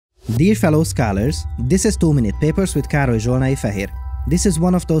Dear fellow scholars, this is 2-minute papers with Károly Zsolnai Fehér. This is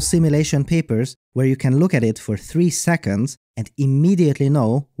one of those simulation papers where you can look at it for 3 seconds and immediately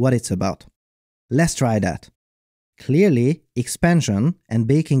know what it's about. Let's try that. Clearly, expansion and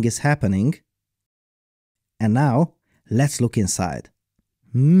baking is happening. And now, let's look inside.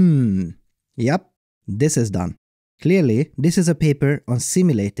 Yep, this is done. Clearly, this is a paper on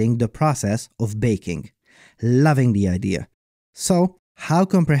simulating the process of baking. Loving the idea. So, how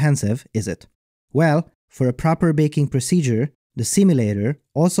comprehensive is it? Well, for a proper baking procedure, the simulator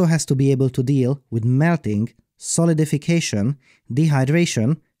also has to be able to deal with melting, solidification,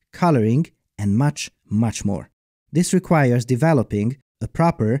 dehydration, coloring, and much, much more. This requires developing a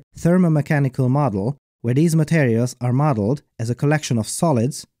proper thermomechanical model where these materials are modeled as a collection of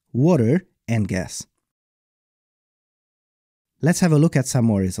solids, water, and gas. Let's have a look at some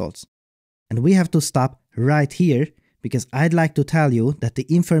more results. And we have to stop right here because I'd like to tell you that the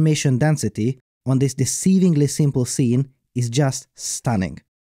information density on this deceivingly simple scene is just stunning.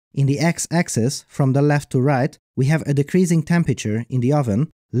 In the x-axis, from the left to right, we have a decreasing temperature in the oven,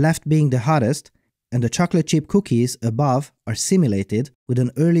 left being the hottest, and the chocolate chip cookies above are simulated with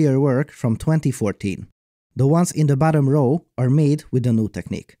an earlier work from 2014. The ones in the bottom row are made with the new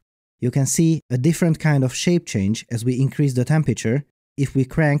technique. You can see a different kind of shape change as we increase the temperature, if we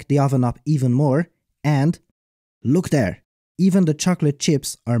crank the oven up even more, and look there! Even the chocolate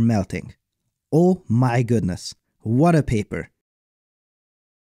chips are melting. Oh my goodness, what a paper!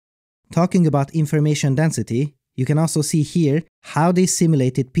 Talking about information density, you can also see here how these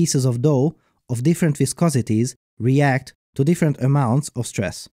simulated pieces of dough of different viscosities react to different amounts of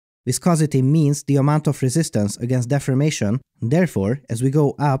stress. Viscosity means the amount of resistance against deformation, therefore, as we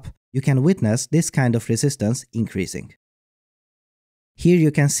go up, you can witness this kind of resistance increasing. Here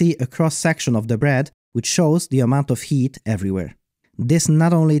you can see a cross-section of the bread which shows the amount of heat everywhere. This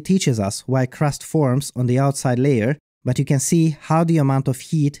not only teaches us why crust forms on the outside layer, but you can see how the amount of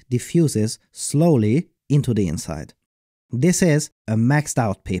heat diffuses slowly into the inside. This is a maxed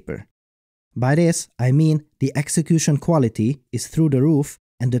out paper. By this, I mean the execution quality is through the roof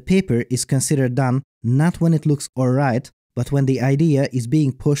and the paper is considered done not when it looks alright, but when the idea is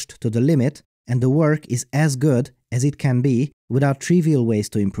being pushed to the limit and the work is as good as it can be without trivial ways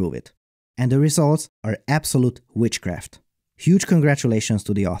to improve it. And the results are absolute witchcraft. Huge congratulations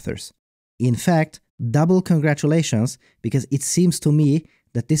to the authors. In fact, double congratulations because it seems to me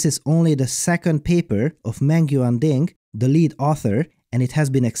that this is only the second paper of Mengyuan Ding, the lead author, and it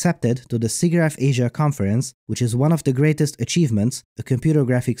has been accepted to the SIGGRAPH Asia conference, which is one of the greatest achievements a computer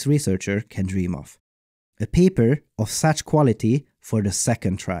graphics researcher can dream of. A paper of such quality for the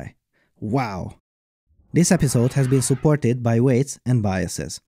second try. Wow! This episode has been supported by Weights and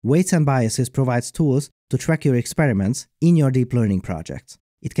Biases. Weights and Biases provides tools to track your experiments in your deep learning projects.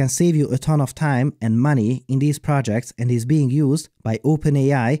 It can save you a ton of time and money in these projects and is being used by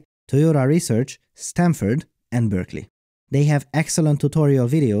OpenAI, Toyota Research, Stanford, and Berkeley. They have excellent tutorial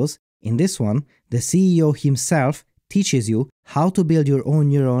videos. In this one, the CEO himself teaches you how to build your own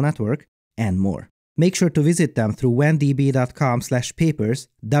neural network and more. Make sure to visit them through wandb.com/papers,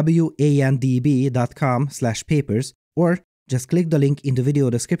 wandb.com/papers, or just click the link in the video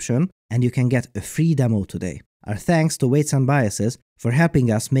description and you can get a free demo today. Our thanks to Weights and Biases for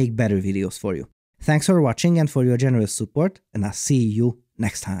helping us make better videos for you. Thanks for watching and for your generous support, and I'll see you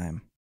next time.